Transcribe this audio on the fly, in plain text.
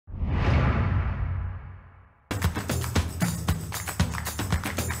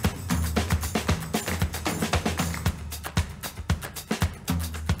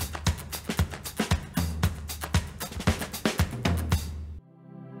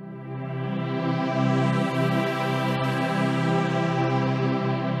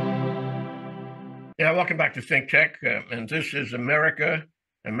Yeah, welcome back to ThinkTech. And this is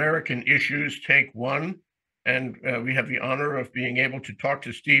American Issues, Take One. And we have the honor of being able to talk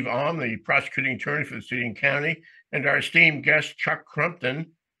to Steve Alm, the prosecuting attorney for the city and county, and our esteemed guest, Chuck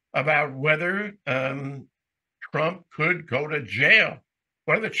Crumpton, about whether Trump could go to jail.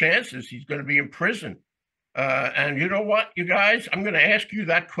 What are the chances he's going to be in prison? And you know what, you guys? I'm going to ask you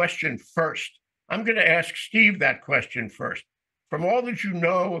that question first. I'm going to ask Steve that question first. From all that you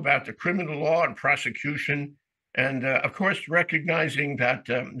know about the criminal law and prosecution, and of course, recognizing that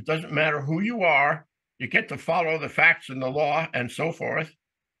it doesn't matter who you are, you get to follow the facts and the law and so forth.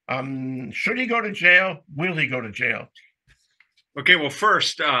 Should he go to jail? Will he go to jail? Okay, well,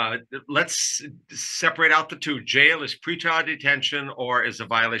 first, let's separate out the two. Jail is pretrial detention or is a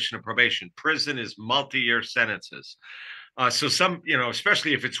violation of probation. Prison is multi-year sentences. So some,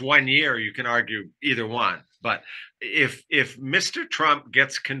 especially if it's 1 year, you can argue either one. But if Mr. Trump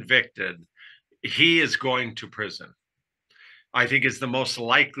gets convicted, he is going to prison. I think is the most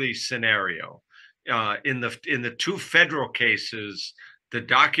likely scenario. In the two federal cases, the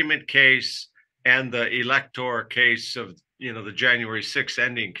document case and the elector case of the January 6th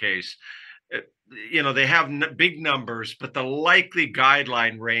ending case, they have big numbers, but the likely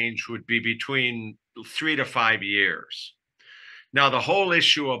guideline range would be between 3 to 5 years. Now, the whole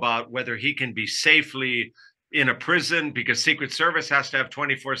issue about whether he can be safely in a prison because Secret Service has to have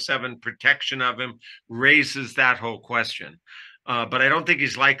 24/7 protection of him raises that whole question. But I don't think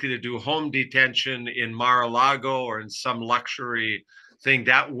he's likely to do home detention in Mar-a-Lago or in some luxury thing.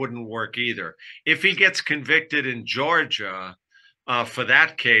 That wouldn't work either. If he gets convicted in Georgia for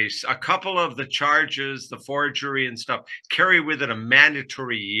that case, a couple of the charges, the forgery and stuff, carry with it a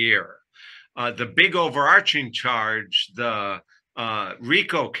mandatory year. The big overarching charge, the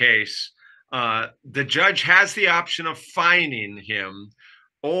RICO case, the judge has the option of fining him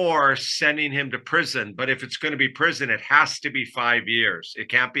or sending him to prison. But if it's going to be prison, it has to be 5 years. It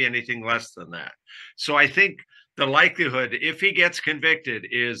can't be anything less than that. So I think the likelihood, if he gets convicted,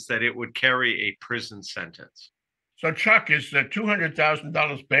 is that it would carry a prison sentence. So, Chuck, is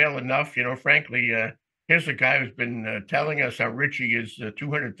 $200,000 bail enough? Frankly, here's a guy who's been telling us how rich he is.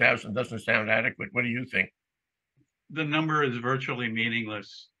 200,000 doesn't sound adequate. What do you think? The number is virtually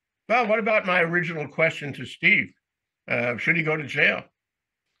meaningless. Well, what about my original question to Steve? Should he go to jail?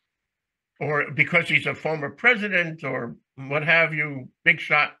 Or because he's a former president or what have you, big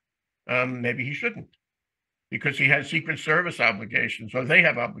shot, maybe he shouldn't. Because he has Secret Service obligations or they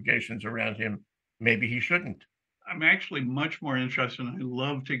have obligations around him, maybe he shouldn't. I'm actually much more interested, and I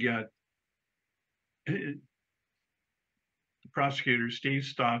love to get the prosecutor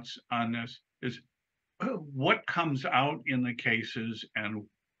Steve's thoughts on this, is what comes out in the cases and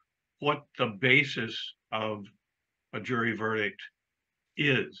what the basis of a jury verdict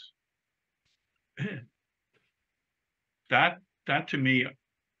is. That to me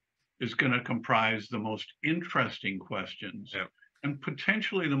is going to comprise the most interesting questions, yeah, and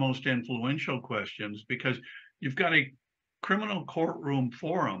potentially the most influential questions, because you've got a criminal courtroom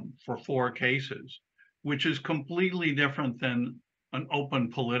forum for 4 cases, which is completely different than an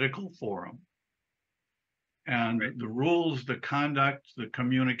open political forum. And right, the rules, the conduct, the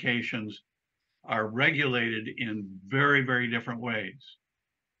communications are regulated in very, very different ways.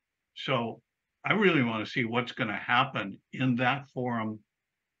 So I really want to see what's going to happen in that forum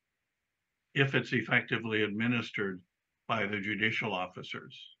if it's effectively administered by the judicial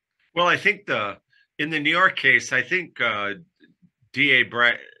officers. Well, I think in the New York case, I think DA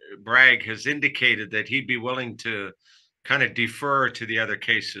Bragg has indicated that he'd be willing to kind of defer to the other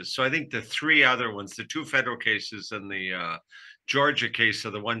cases. So I think the 3 other ones, the 2 federal cases and the Georgia case, are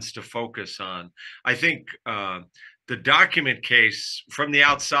the ones to focus on. I think the document case from the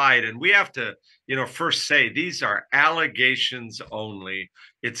outside, and we have to, first say these are allegations only.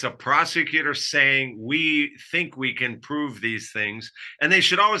 It's a prosecutor saying we think we can prove these things, and they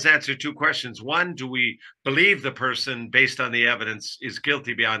should always answer 2 questions. 1, do we believe the person based on the evidence is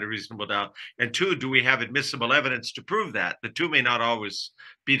guilty beyond a reasonable doubt? And 2, do we have admissible evidence to prove that? The 2 may not always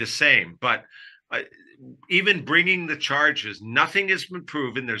be the same, but even bringing the charges, nothing has been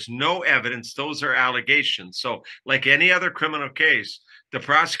proven. There's no evidence. Those are allegations. So like any other criminal case, the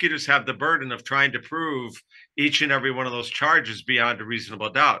prosecutors have the burden of trying to prove each and every one of those charges beyond a reasonable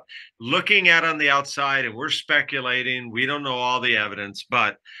doubt. Looking at on the outside, and we're speculating, we don't know all the evidence,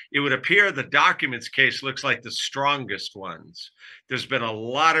 but it would appear the documents case looks like the strongest ones. There's been a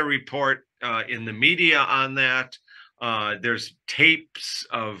lot of report in the media on that. There's tapes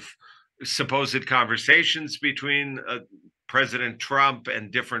of supposed conversations between President Trump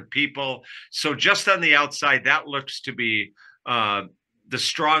and different people. So just on the outside, that looks to be the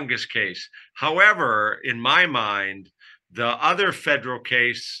strongest case. However, in my mind, the other federal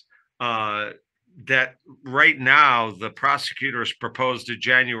case that right now the prosecutors proposed a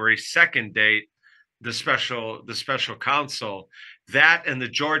January 2nd date, the special counsel, that and the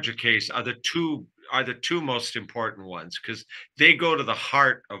Georgia case are the two most important ones, because they go to the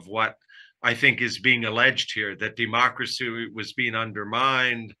heart of what I think is being alleged here, that democracy was being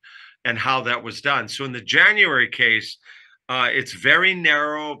undermined and how that was done. So in the January case, it's very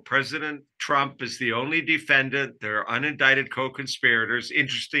narrow. President Trump is the only defendant. There are unindicted co-conspirators.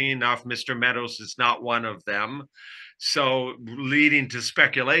 Interesting enough, Mr. Meadows is not one of them. So leading to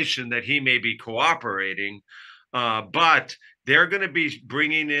speculation that he may be cooperating. But they're going to be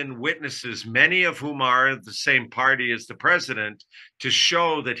bringing in witnesses, many of whom are the same party as the president, to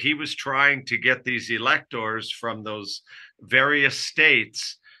show that he was trying to get these electors from those various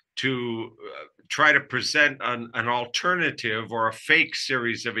states to try to present an alternative or a fake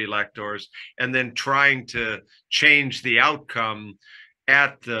series of electors, and then trying to change the outcome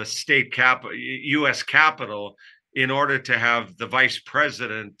at the state capital, U.S. Capitol, in order to have the vice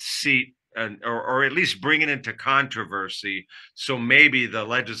president seat, or at least bring it into controversy, so maybe the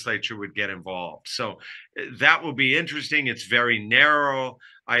legislature would get involved. So that will be interesting. It's very narrow,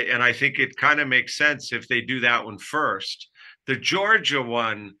 and I think it kind of makes sense if they do that one first. The Georgia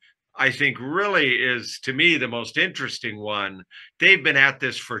one, I think, really is, to me, the most interesting one. They've been at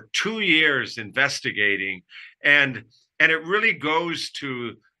this for 2 years investigating, and it really goes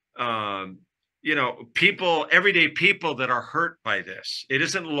to people, everyday people that are hurt by this. It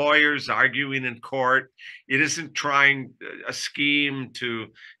isn't lawyers arguing in court. It isn't trying a scheme to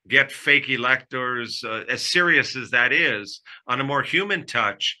get fake electors, as serious as that is. On a more human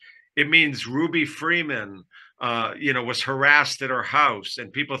touch, it means Ruby Freeman, was harassed at her house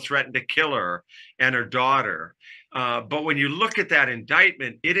and people threatened to kill her and her daughter. But when you look at that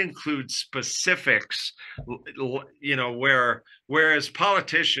indictment, it includes specifics, whereas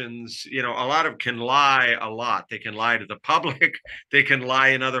politicians, a lot of can lie a lot. They can lie to the public, they can lie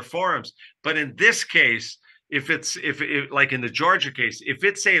in other forums. But in this case, if like in the Georgia case, if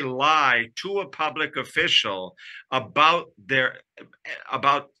it's a lie to a public official about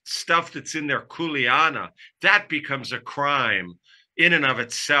stuff that's in their kuleana, that becomes a crime in and of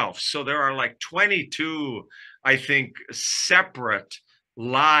itself. So there are like 22, I think, separate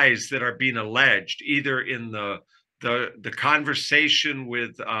lies that are being alleged, either in the conversation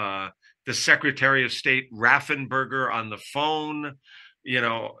with the Secretary of State Raffensperger on the phone,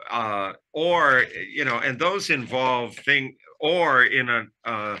 and those involve or in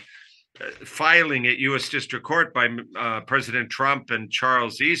a filing at U.S. District Court by President Trump and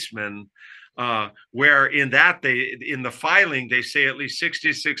Charles Eastman, where in the filing, they say at least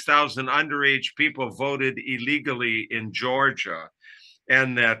 66,000 underage people voted illegally in Georgia,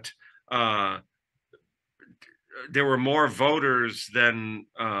 and that there were more voters than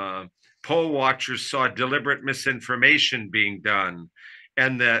poll watchers saw deliberate misinformation being done,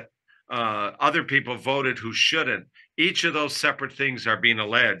 and that other people voted who shouldn't. Each of those separate things are being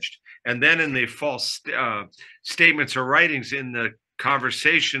alleged. And then in the false statements or writings in the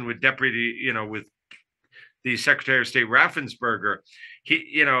conversation with with the Secretary of State Raffensperger,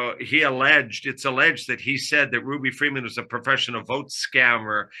 it's alleged that he said that Ruby Freeman was a professional vote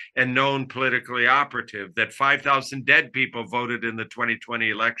scammer and known politically operative, that 5,000 dead people voted in the 2020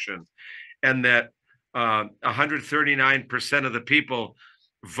 election, and that 139% of the people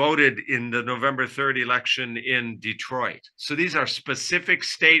voted in the November 3rd election in Detroit. So these are specific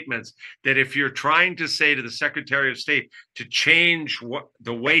statements that if you're trying to say to the Secretary of State to change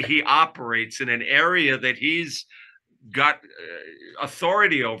the way he operates in an area that he's got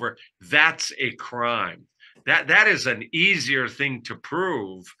authority over, that's a crime. That is an easier thing to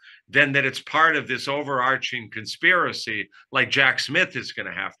prove than that it's part of this overarching conspiracy like Jack Smith is going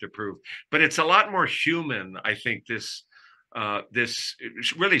to have to prove. But it's a lot more human, I think, this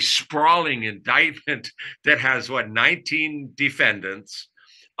really sprawling indictment that has 19 defendants,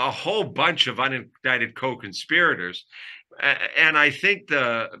 a whole bunch of unindicted co-conspirators. And I think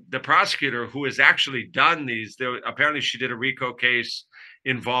the prosecutor who has actually done these, apparently she did a RICO case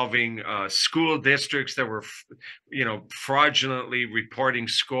involving school districts that were, fraudulently reporting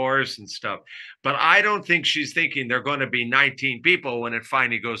scores and stuff. But I don't think she's thinking they're going to be 19 people when it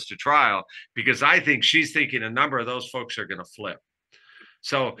finally goes to trial, because I think she's thinking a number of those folks are going to flip.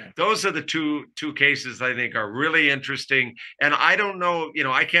 So those are the two cases I think are really interesting. And I don't know,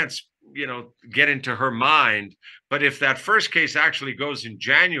 I can't, get into her mind, but if that first case actually goes in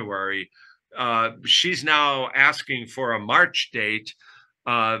January, she's now asking for a March date.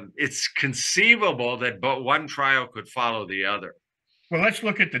 It's conceivable that one trial could follow the other. Well, let's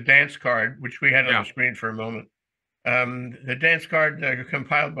look at the dance card, which we had on Yeah. the screen for a moment. The dance card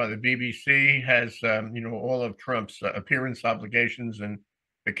compiled by the BBC has, all of Trump's appearance obligations and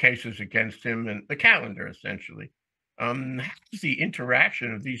the cases against him and the calendar, essentially. How does the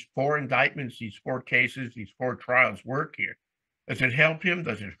interaction of these four indictments, these four cases, these four trials work here? Does it help him?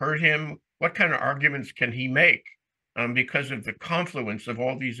 Does it hurt him? What kind of arguments can he make because of the confluence of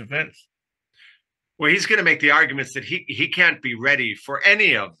all these events? Well, he's going to make the arguments that he can't be ready for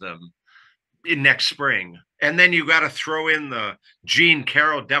any of them in next spring. And then you got to throw in the Jean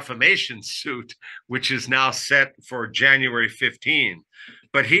Carroll defamation suit, which is now set for January 15.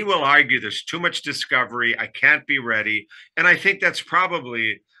 But he will argue there's too much discovery. I can't be ready. And I think that's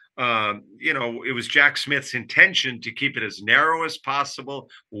probably, it was Jack Smith's intention to keep it as narrow as possible,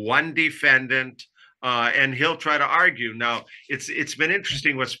 one defendant. And he'll try to argue. Now, it's been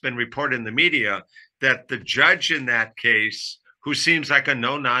interesting what's been reported in the media that the judge in that case, who seems like a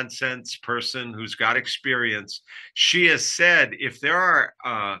no-nonsense person who's got experience, she has said if there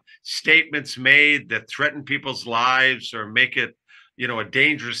are statements made that threaten people's lives or make it, a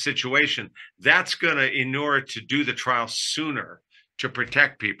dangerous situation, that's going to inure to do the trial sooner to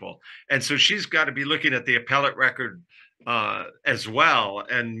protect people. And so she's got to be looking at the appellate record as well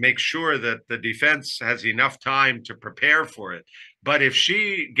and make sure that the defense has enough time to prepare for it. But if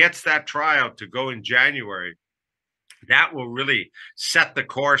she gets that trial to go in January, that will really set the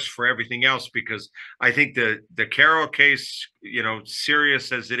course for everything else, because I think the Carroll case,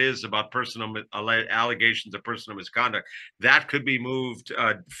 serious as it is about personal allegations of personal misconduct, that could be moved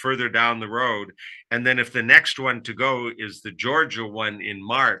further down the road. And then if the next one to go is the Georgia one in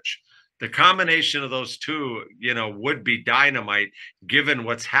March, the combination of those two, would be dynamite given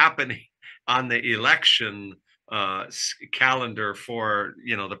what's happening on the election calendar for,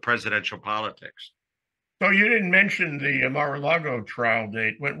 the presidential politics. So you didn't mention the Mar-a-Lago trial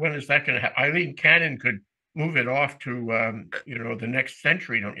date. When is that going to happen? Eileen Cannon could move it off to, the next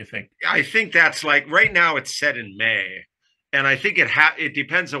century, don't you think? I think that's like right now it's set in May. And I think it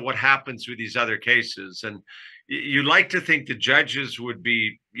depends on what happens with these other cases. And you'd like to think the judges would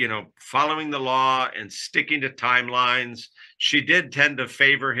be, following the law and sticking to timelines. She did tend to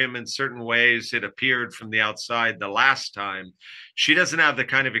favor him in certain ways. It appeared from the outside the last time. She doesn't have the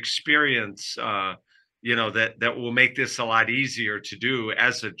kind of experience, that will make this a lot easier to do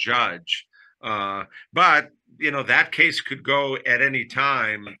as a judge. But, that case could go at any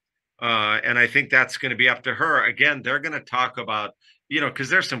time. And I think that's going to be up to her. Again, they're going to talk about, because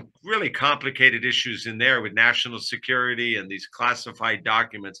there's some really complicated issues in there with national security and these classified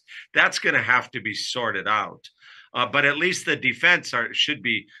documents. That's going to have to be sorted out. But at least the defense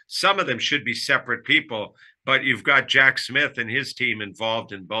some of them should be separate people. But you've got Jack Smith and his team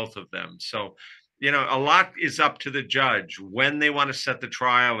involved in both of them. So, a lot is up to the judge when they want to set the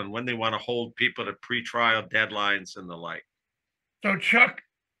trial and when they want to hold people to pretrial deadlines and the like. So, Chuck,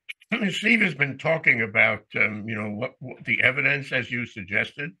 Steve has been talking about, what the evidence, as you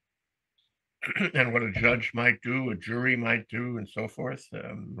suggested, and what a judge might do, a jury might do, and so forth,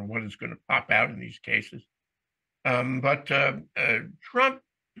 what is going to pop out in these cases. But Trump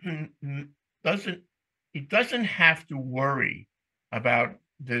doesn't have to worry about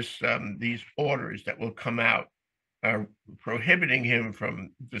these orders that will come out prohibiting him from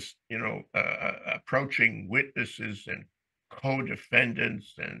this, approaching witnesses and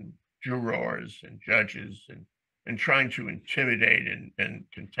co-defendants and jurors and judges and trying to intimidate and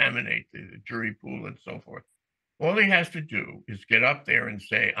contaminate the jury pool and so forth. All he has to do is get up there and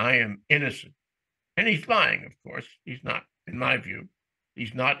say, I am innocent. And he's lying, of course. He's not, in my view,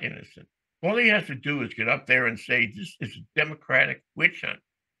 he's not innocent. All he has to do is get up there and say, this is a Democratic witch hunt.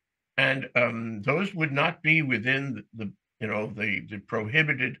 And those would not be within the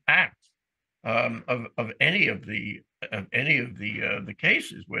prohibited acts of any of the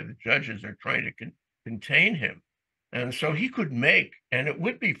cases where the judges are trying to contain him. And so he could make, and it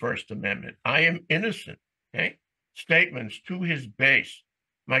would be First Amendment, I am innocent, statements to his base.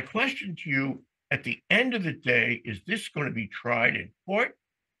 My question to you, at the end of the day, is this going to be tried in court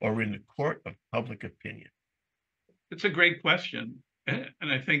or in the court of public opinion? It's a great question.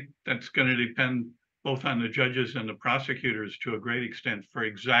 And I think that's going to depend both on the judges and the prosecutors to a great extent for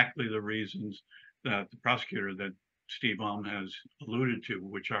exactly the reasons that the prosecutor that Steve Alm has alluded to,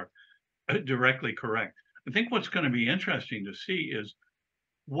 which are directly correct. I think what's going to be interesting to see is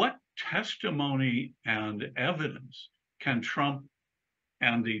what testimony and evidence can Trump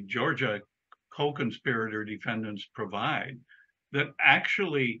and the Georgia co-conspirator defendants provide that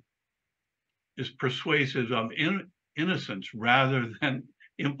actually is persuasive of innocence rather than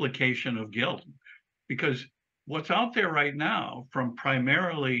implication of guilt. Because what's out there right now from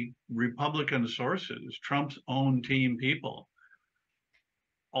primarily Republican sources, Trump's own team people,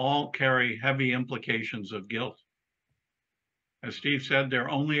 all carry heavy implications of guilt. As Steve said, they're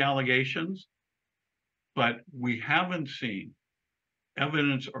only allegations, but we haven't seen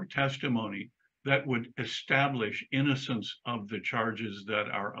evidence or testimony that would establish innocence of the charges that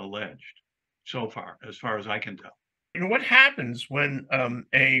are alleged so far, as far as I can tell. You know, what happens when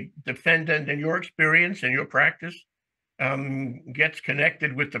a defendant, in your experience and your practice, gets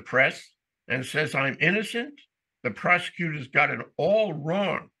connected with the press and says, I'm innocent? The prosecutors got it all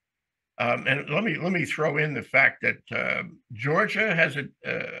wrong. And let me throw in the fact that Georgia has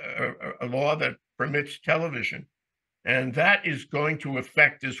a law that permits television, and that is going to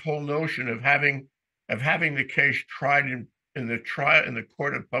affect this whole notion of having the case tried in the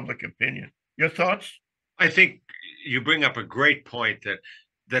court of public opinion. Your thoughts? I think you bring up a great point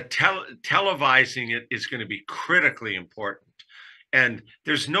that televising it is going to be critically important. And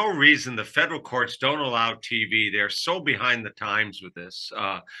there's no reason the federal courts don't allow TV. They're so behind the times with this.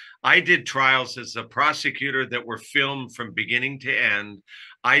 I did trials as a prosecutor that were filmed from beginning to end.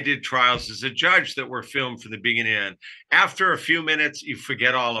 I did trials as a judge that were filmed from the beginning to end. After a few minutes, you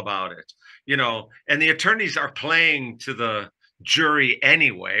forget all about it, you know, and the attorneys are playing to the jury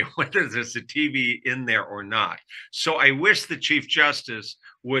anyway, whether there's a TV in there or not. So I wish the Chief Justice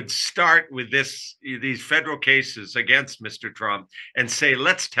would start with these federal cases against Mr. Trump and say,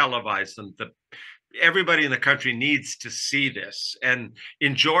 let's televise them. Everybody in the country needs to see this. And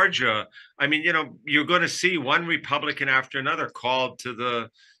in Georgia, I mean, you know, you're going to see one Republican after another called to the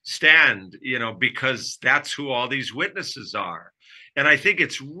stand, you know, because that's who all these witnesses are. And I think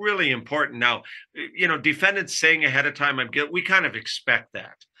it's really important. Now, you know, defendants saying ahead of time, I'm guilty, we kind of expect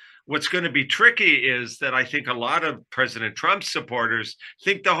that. What's going to be tricky is that I think a lot of President Trump's supporters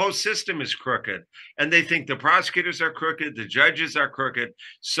think the whole system is crooked, and they think the prosecutors are crooked, the judges are crooked.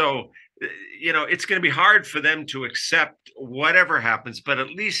 So, you know, it's going to be hard for them to accept whatever happens, but at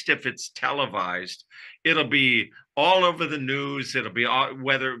least if it's televised, it'll be all over the news. It'll be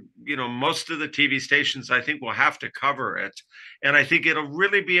whether, you know, most of the TV stations, I think, will have to cover it. And I think it'll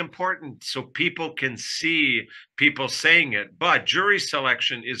really be important so people can see people saying it. But jury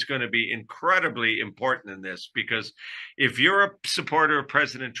selection is going to be incredibly important in this, because if you're a supporter of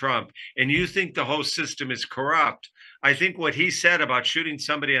President Trump and you think the whole system is corrupt, I think what he said about shooting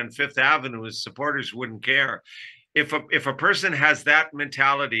somebody on Fifth Avenue, his supporters wouldn't care. If a person has that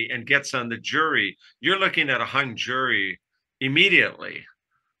mentality and gets on the jury, you're looking at a hung jury immediately.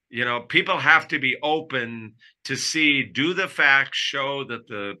 You know, people have to be open to see, do the facts show that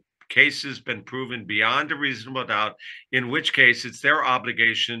the case has been proven beyond a reasonable doubt, in which case it's their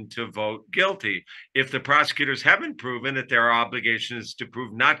obligation to vote guilty. If the prosecutors haven't proven it, their obligation is to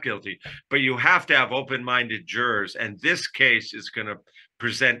prove not guilty. But you have to have open-minded jurors, and this case is going to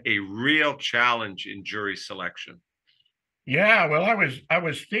present a real challenge in jury selection. Yeah, well, I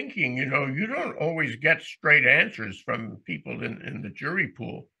was thinking, you know, you don't always get straight answers from people in the jury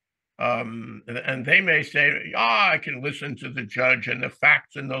pool. And they may say, I can listen to the judge and the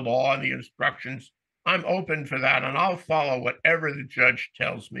facts and the law and the instructions. I'm open for that, and I'll follow whatever the judge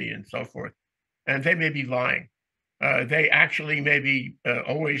tells me and so forth. And they may be lying. They actually may be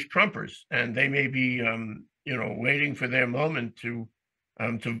always Trumpers, and they may be, you know, waiting for their moment to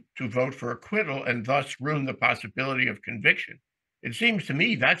vote for acquittal and thus ruin the possibility of conviction. It seems to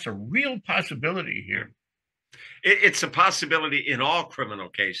me that's a real possibility here. It's a possibility in all criminal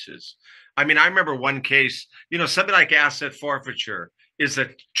cases. I mean, I remember one case, you know, something like asset forfeiture is a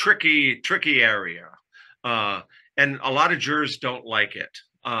tricky area. And a lot of jurors don't like it.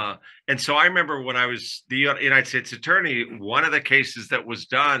 And so I remember when I was the United States attorney, one of the cases that was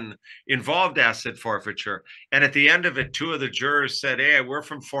done involved asset forfeiture. And at the end of it, two of the jurors said, hey, we're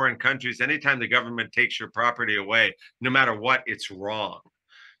from foreign countries. Anytime the government takes your property away, no matter what, it's wrong.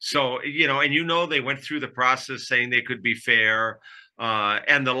 So, you know, and, you know, they went through the process saying they could be fair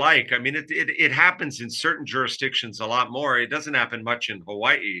and the like. I mean, it happens in certain jurisdictions a lot more. It doesn't happen much in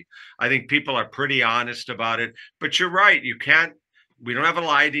Hawaii. I think people are pretty honest about it. But you're right. We don't have a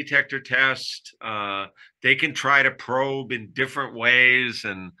lie detector test. They can try to probe in different ways.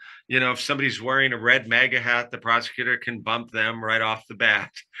 And, you know, if somebody's wearing a red MAGA hat, the prosecutor can bump them right off the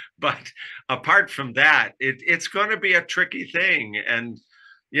bat. But apart from that, it's going to be a tricky thing. And,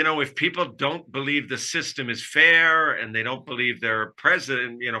 you know, if people don't believe the system is fair and they don't believe their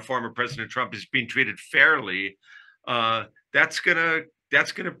president, you know, former President Trump is being treated fairly, that's going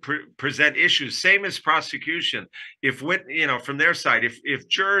to present issues. Same as prosecution. If, you know, from their side, if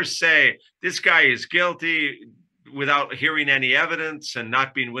jurors say this guy is guilty, without hearing any evidence and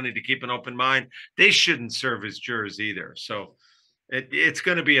not being willing to keep an open mind, they shouldn't serve as jurors either. So it's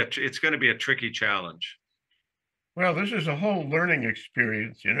going to be a tricky challenge. Well, this is a whole learning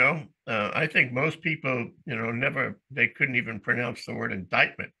experience, you know. I think most people, you know, they couldn't even pronounce the word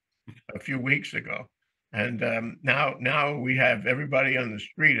indictment a few weeks ago. And now we have everybody on the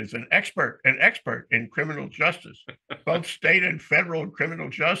street as an expert in criminal justice, both state and federal criminal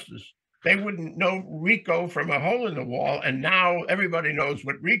justice. They wouldn't know RICO from a hole in the wall, and now everybody knows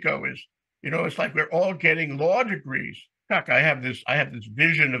what RICO is. You know, it's like we're all getting law degrees. Chuck, I have this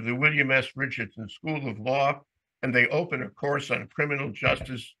vision of the William S. Richardson School of Law, and they open a course on criminal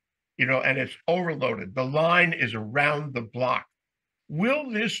justice, you know, and it's overloaded. The line is around the block. Will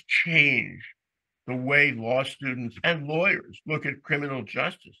this change the way law students and lawyers look at criminal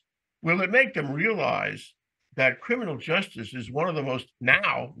justice? Will it make them realize that criminal justice is one of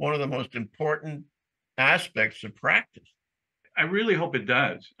the most important aspects of practice? I really hope it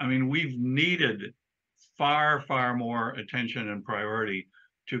does. I mean, we've needed far, far more attention and priority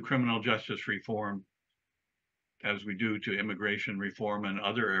to criminal justice reform as we do to immigration reform and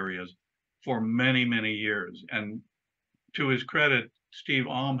other areas for many, many years. And to his credit, Steve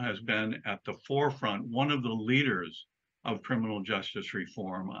Alm has been at the forefront, one of the leaders of criminal justice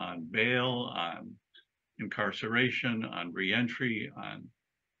reform on bail, on incarceration, on reentry, on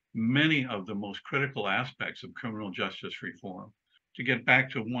many of the most critical aspects of criminal justice reform. To get back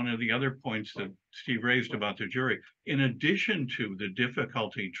to one of the other points that Steve raised about the jury, in addition to the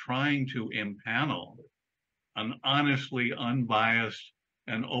difficulty trying to impanel an honestly unbiased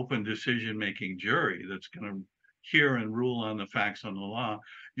and open decision-making jury that's going to hear and rule on the facts on the law,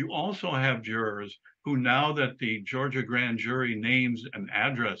 you also have jurors who, now that the Georgia grand jury names and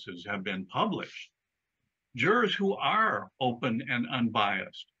addresses have been published, jurors who are open and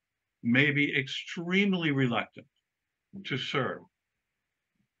unbiased may be extremely reluctant to serve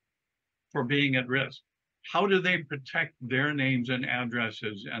for being at risk. How do they protect their names and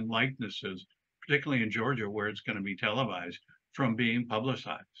addresses and likenesses, particularly in Georgia, where it's going to be televised, from being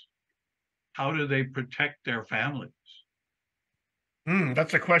publicized? How do they protect their families?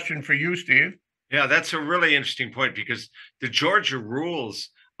 That's a question for you, Steve. Yeah, that's a really interesting point, because the Georgia rules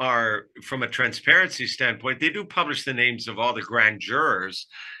are, from a transparency standpoint, they do publish the names of all the grand jurors.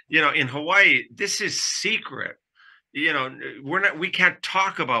 You know, in Hawaii, this is secret. You know, we can't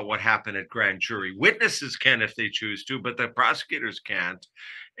talk about what happened at grand jury. Witnesses can if they choose to, but the prosecutors can't.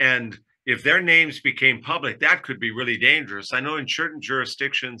 And if their names became public, that could be really dangerous. I know in certain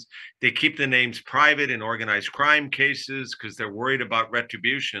jurisdictions, they keep the names private in organized crime cases because they're worried about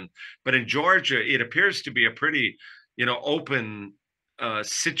retribution. But in Georgia, it appears to be a pretty, you know, open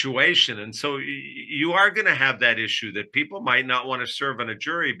situation. And so you are going to have that issue that people might not want to serve on a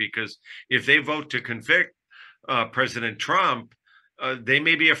jury, because if they vote to convict President Trump, they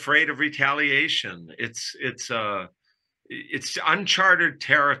may be afraid of retaliation. It's uncharted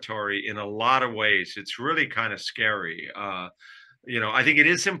territory in a lot of ways. It's really kind of scary. You know, I think it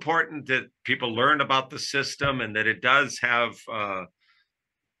is important that people learn about the system and that it does have,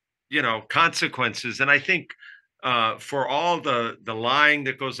 you know, consequences. And I think for all the lying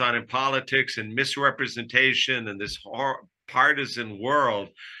that goes on in politics and misrepresentation and this partisan world,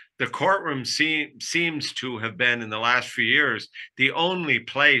 the courtroom seems to have been, in the last few years, the only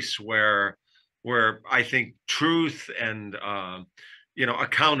place where I think truth and you know,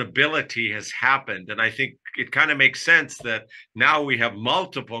 accountability has happened. And I think it kind of makes sense that now we have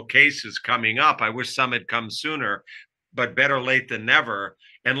multiple cases coming up. I wish some had come sooner, but better late than never.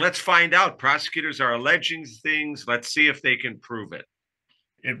 And let's find out. Prosecutors are alleging things. Let's see if they can prove it.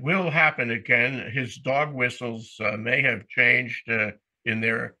 It will happen again. His dog whistles may have changed in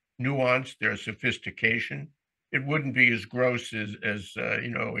their nuance, their sophistication. It wouldn't be as gross as you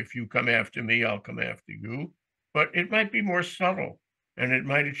know, if you come after me, I'll come after you. But it might be more subtle, and it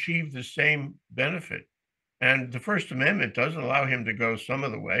might achieve the same benefit. And the First Amendment does allow him to go some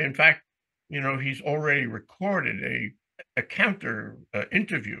of the way. In fact, you know, he's already recorded a counter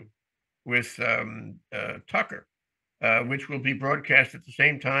interview with Tucker, which will be broadcast at the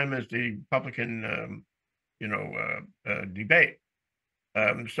same time as the Republican, debate.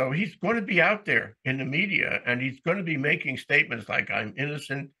 So he's going to be out there in the media, and he's going to be making statements like, I'm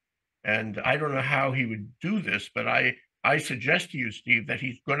innocent. And I don't know how he would do this, but I suggest to you, Steve, that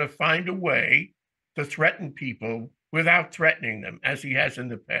he's going to find a way to threaten people without threatening them, as he has in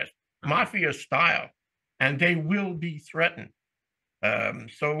the past, mafia style, and they will be threatened.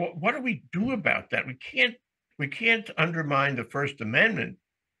 So what do we do about that? We can't undermine the First Amendment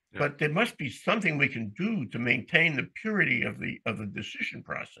but there must be something we can do to maintain the purity of the decision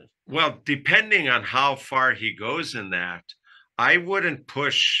process. Well, depending on how far he goes in that, I wouldn't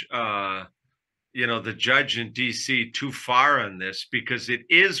push the judge in DC too far on this, because it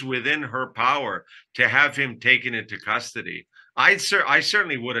is within her power to have him taken into custody. I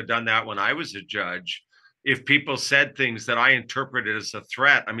certainly would have done that when I was a judge, if people said things that I interpreted as a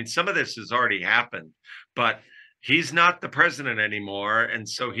threat. I mean, some of this has already happened, but he's not the president anymore, and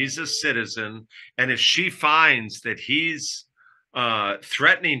so he's a citizen. And if she finds that he's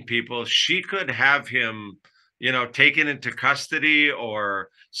threatening people, she could have him taken into custody, or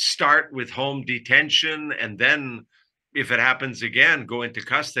start with home detention, and then if it happens again, go into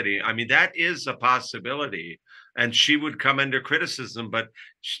custody. I mean, that is a possibility, and she would come under criticism. But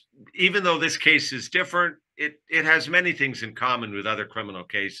even though this case is different, it has many things in common with other criminal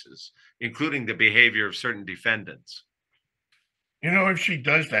cases, including the behavior of certain defendants. If she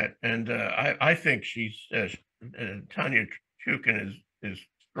does that, and I think she's Tanya Chukin is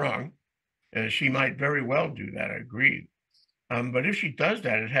strong. She might very well do that. I agree. But if she does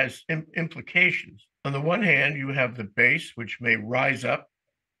that, it has implications. On the one hand, you have the base, which may rise up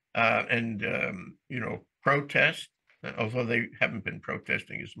and protest, although they haven't been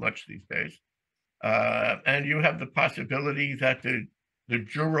protesting as much these days. And you have the possibility that the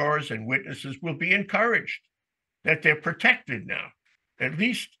jurors and witnesses will be encouraged, that they're protected now, at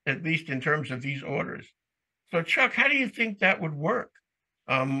least in terms of these orders. So, Chuck, how do you think that would work?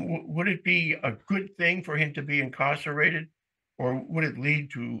 Would it be a good thing for him to be incarcerated, or would it lead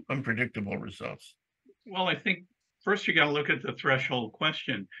to unpredictable results? Well, I think first you got to look at the threshold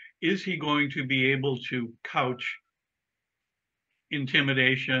question. Is he going to be able to couch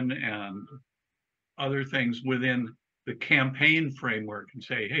intimidation and other things within the campaign framework and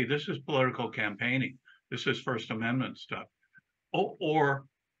say, hey, this is political campaigning, this is First Amendment stuff? Or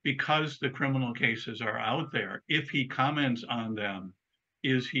because the criminal cases are out there, if he comments on them,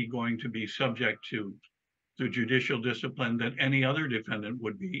 is he going to be subject to the judicial discipline that any other defendant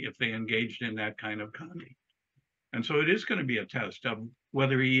would be if they engaged in that kind of conduct? And so it is going to be a test of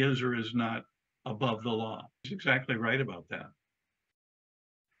whether he is or is not above the law. He's exactly right about that.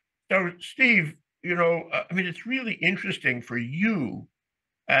 So, Steve, it's really interesting for you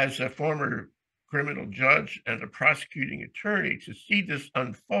as a former criminal judge and a prosecuting attorney to see this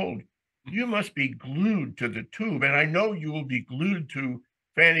unfold. You must be glued to the tube, and I know you will be glued to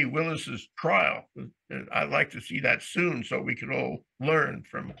Fannie Willis's trial. I'd like to see that soon so we can all learn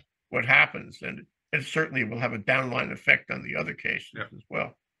from what happens, and it certainly will have a downline effect on the other cases as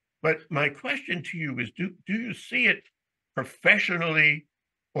well. But my question to you is, do you see it professionally,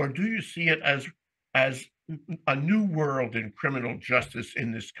 or do you see it as a new world in criminal justice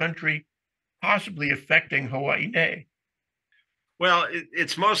in this country, possibly affecting Hawaii? Well,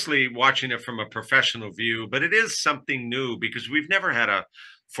 it's mostly watching it from a professional view, but it is something new because we've never had a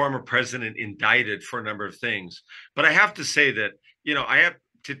former president indicted for a number of things. But I have to say that, I have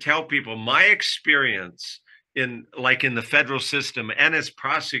to tell people my experience in the federal system and as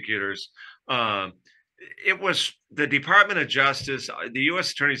prosecutors, it was the Department of Justice, the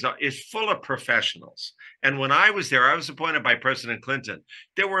U.S. Attorney's Office is full of professionals. And when I was there, I was appointed by President Clinton.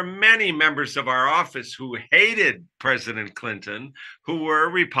 There were many members of our office who hated President Clinton, who were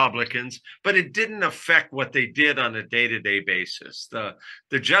Republicans, but it didn't affect what they did on a day-to-day basis.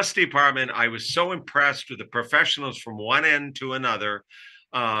 The Justice Department, I was so impressed with the professionals from one end to another,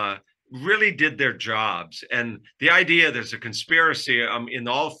 really did their jobs. And the idea there's a conspiracy in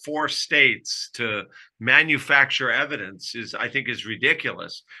all 4 states to manufacture evidence I think is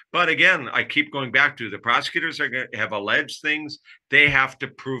ridiculous. But again, I keep going back to the prosecutors have alleged things. They have to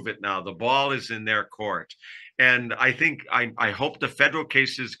prove it now. The ball is in their court. And I think I hope the federal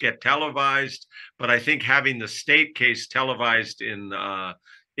cases get televised, but I think having the state case televised in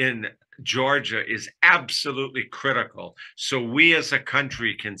Georgia is absolutely critical. So we as a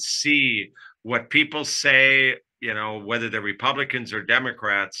country can see what people say, whether they're Republicans or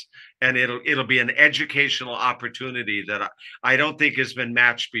Democrats, and it'll be an educational opportunity that I don't think has been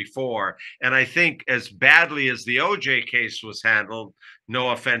matched before. And I think as badly as the OJ case was handled,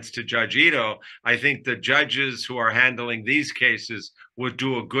 no offense to Judge Ito, I think the judges who are handling these cases would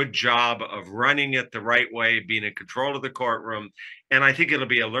do a good job of running it the right way, being in control of the courtroom. And I think it'll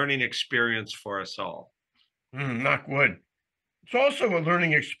be a learning experience for us all. Knock wood. It's also a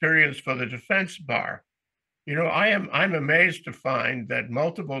learning experience for the defense bar. I'm amazed to find that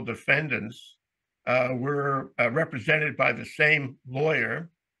multiple defendants were represented by the same lawyer,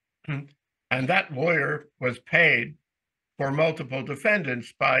 and that lawyer was paid for multiple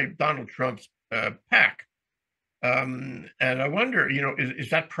defendants by Donald Trump's PAC. And I wonder, is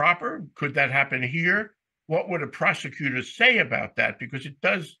that proper? Could that happen here? What would a prosecutor say about that? Because it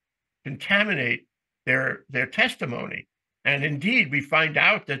does contaminate their testimony. And indeed, we find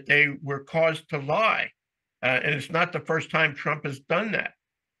out that they were caused to lie. And it's not the first time Trump has done that.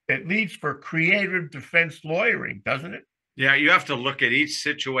 It leads for creative defense lawyering, doesn't it? Yeah, you have to look at each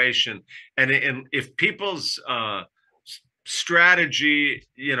situation, and if people's strategy,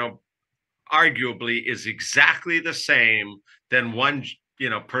 arguably is exactly the same, then one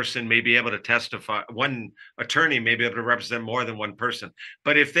person may be able to testify, one attorney may be able to represent more than one person.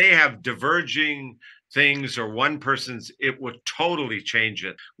 But if they have diverging things or one person's, it would totally change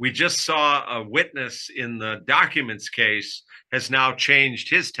it. We just saw a witness in the documents case has now changed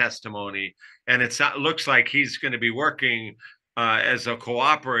his testimony, and looks like he's going to be working as a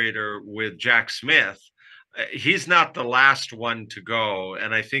cooperator with Jack Smith. He's not the last one to go.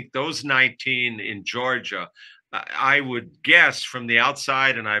 And I think those 19 in Georgia, I would guess from the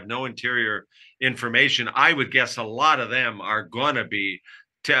outside, and I have no interior information, I would guess a lot of them are going to be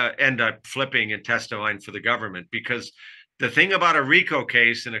to end up flipping and testifying for the government. Because the thing about a RICO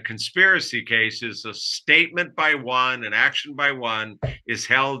case and a conspiracy case is a statement by one, an action by one is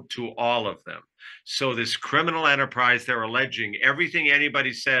held to all of them. So this criminal enterprise they're alleging, everything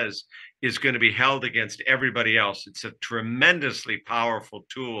anybody says is going to be held against everybody else. It's a tremendously powerful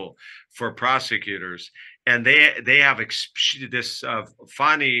tool for prosecutors. And they have this,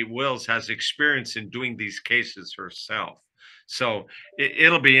 Fani Wills has experience in doing these cases herself. So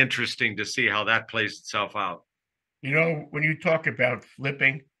it'll be interesting to see how that plays itself out. When you talk about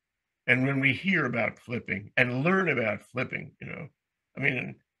flipping, and when we hear about flipping and learn about flipping,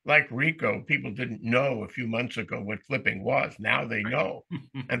 like RICO, people didn't know a few months ago what flipping was. Now they know,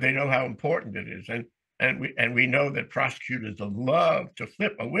 and they know how important it is. And we know that prosecutors love to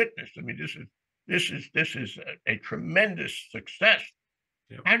flip a witness. This is a tremendous success.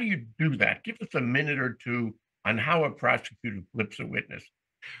 Yeah. How do you do that? Give us a minute or two on how a prosecutor flips a witness.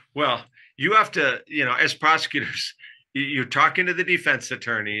 Well, you have to, as prosecutors, you're talking to the defense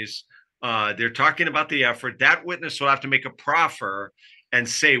attorneys. They're talking about the effort. That witness will have to make a proffer and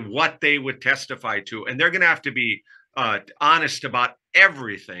say what they would testify to. And they're going to have to be honest about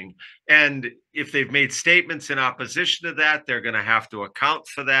everything. And if they've made statements in opposition to that, they're going to have to account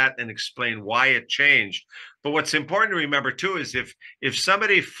for that and explain why it changed. But what's important to remember, too, is if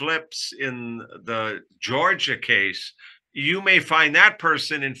somebody flips in the Georgia case, you may find that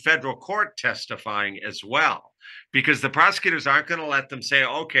person in federal court testifying as well, because the prosecutors aren't going to let them say,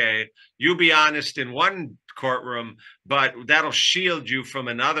 okay, you be honest in one courtroom, but that'll shield you from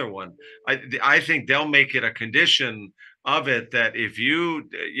another one. I think they'll make it a condition of it that if you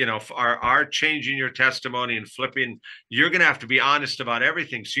are changing your testimony and flipping, you're going to have to be honest about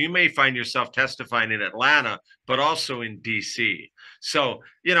everything. So you may find yourself testifying in Atlanta, but also in DC. So,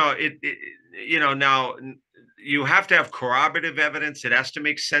 now you have to have corroborative evidence. It has to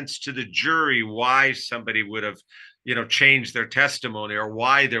make sense to the jury why somebody would have, changed their testimony or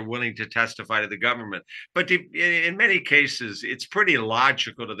why they're willing to testify to the government. But in many cases, it's pretty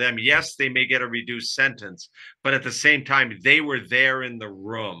logical to them. Yes, they may get a reduced sentence, but at the same time, they were there in the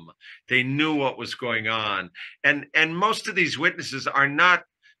room. They knew what was going on. And most of these witnesses are not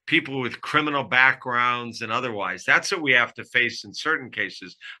people with criminal backgrounds and otherwise. That's what we have to face in certain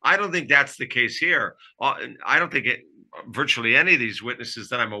cases. I don't think that's the case here. I don't think virtually any of these witnesses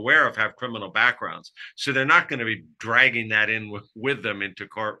that I'm aware of have criminal backgrounds. So they're not going to be dragging that in with them into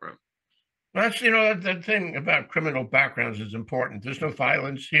courtroom. That's, the thing about criminal backgrounds is important. There's no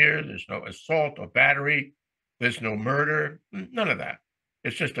violence here. There's no assault or battery. There's no murder. None of that.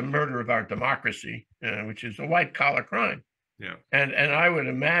 It's just a murder of our democracy, which is a white collar crime. Yeah. And I would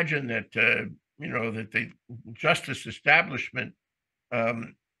imagine that, that the justice establishment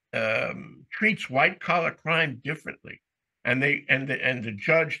treats white collar crime differently. And the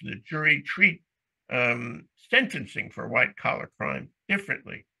judge and the jury treat sentencing for white collar crime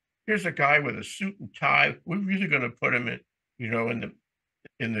differently. Here's a guy with a suit and tie. We're really going to put him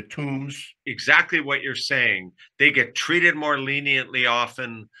in the tombs. Exactly what you're saying. They get treated more leniently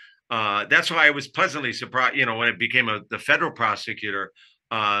often. That's why I was pleasantly surprised, when it became the federal prosecutor,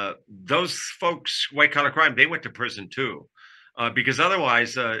 those folks, white collar crime, they went to prison too. Because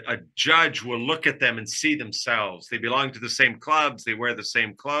otherwise a judge will look at them and see themselves. They belong to the same clubs. They wear the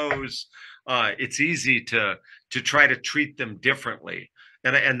same clothes. It's easy to try to treat them differently.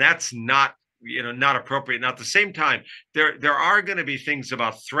 And that's not appropriate. Now, at the same time, there are going to be things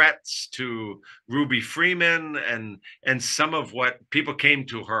about threats to Ruby Freeman and some of what people came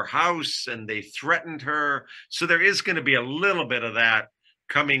to her house and they threatened her. So there is going to be a little bit of that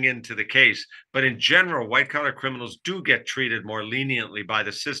coming into the case. But in general, white collar criminals do get treated more leniently by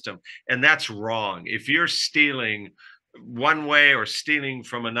the system. And that's wrong. If you're stealing one way or stealing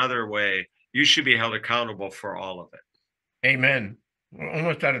from another way, you should be held accountable for all of it. Amen. We're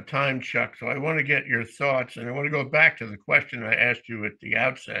almost out of time, Chuck. So I want to get your thoughts, and I want to go back to the question I asked you at the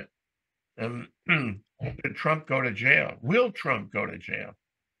outset. Did Trump go to jail? Will Trump go to jail?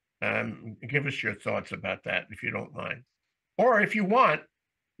 Give us your thoughts about that, if you don't mind. Or if you want,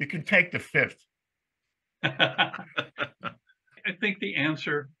 you can take the fifth. I think the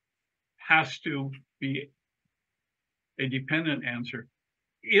answer has to be a dependent answer.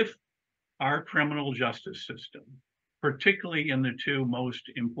 If our criminal justice system, particularly in the two most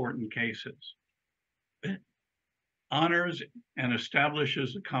important cases, honors and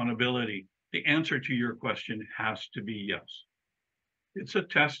establishes accountability, the answer to your question has to be yes. It's a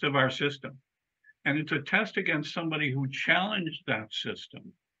test of our system. And it's a test against somebody who challenged that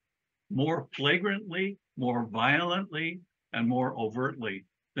system more flagrantly, more violently, and more overtly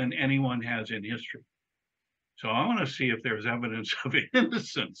than anyone has in history. So I want to see if there's evidence of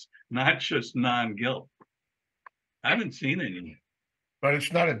innocence, not just non-guilt. I haven't seen any. But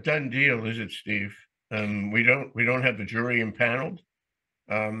it's not a done deal, is it, Steve? We don't have the jury impaneled.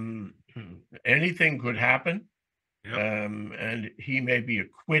 Anything could happen. Yep. And he may be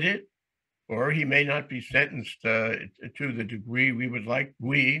acquitted, or he may not be sentenced to the degree we would like,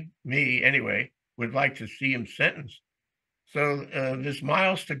 me anyway, would like to see him sentenced. So there's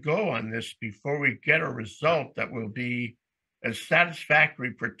miles to go on this before we get a result that will be a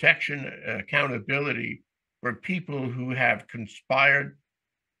satisfactory protection, accountability for people who have conspired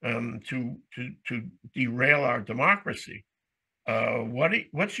to derail our democracy.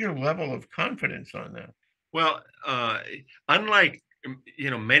 What's your level of confidence on that? Well, unlike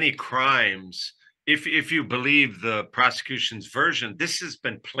many crimes, if you believe the prosecution's version, this has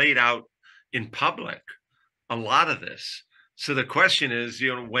been played out in public, a lot of this. So the question is,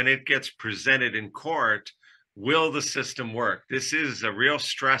 when it gets presented in court, will the system work? This is a real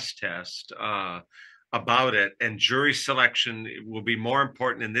stress test about it, and jury selection will be more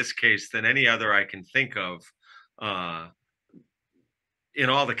important in this case than any other I can think of. In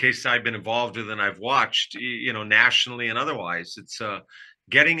all the cases I've been involved with and I've watched, nationally and otherwise, it's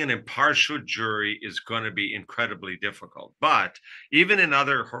getting an impartial jury is going to be incredibly difficult. But even in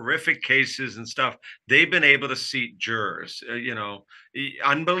other horrific cases and stuff, they've been able to seat jurors,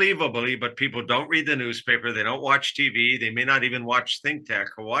 unbelievably, but people don't read the newspaper. They don't watch TV. They may not even watch ThinkTech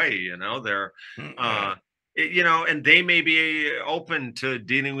Hawaii. They're, and they may be open to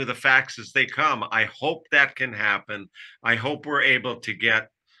dealing with the facts as they come. I hope that can happen. I hope we're able to get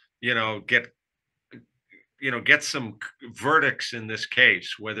some verdicts in this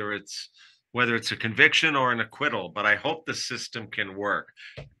case, whether it's a conviction or an acquittal. But I hope the system can work.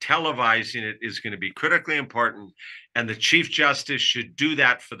 Televising it is going to be critically important, and the Chief Justice should do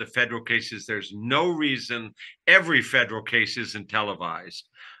that for the federal cases. There's no reason every federal case isn't televised.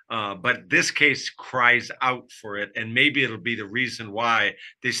 But this case cries out for it, and maybe it'll be the reason why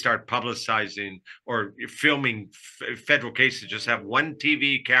they start publicizing or filming federal cases. Just have one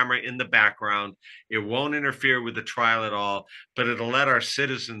TV camera in the background. It won't interfere with the trial at all, but it'll let our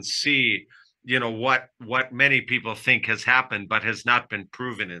citizens see, what many people think has happened, but has not been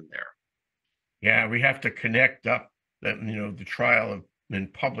proven in there. Yeah, we have to connect up the trial in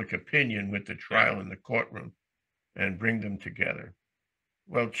public opinion with the trial in the courtroom and bring them together.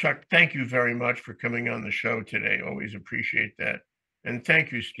 Well, Chuck, thank you very much for coming on the show today. Always appreciate that. And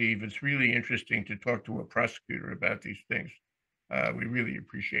thank you, Steve. It's really interesting to talk to a prosecutor about these things. We really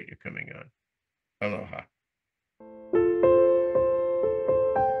appreciate you coming on. Aloha.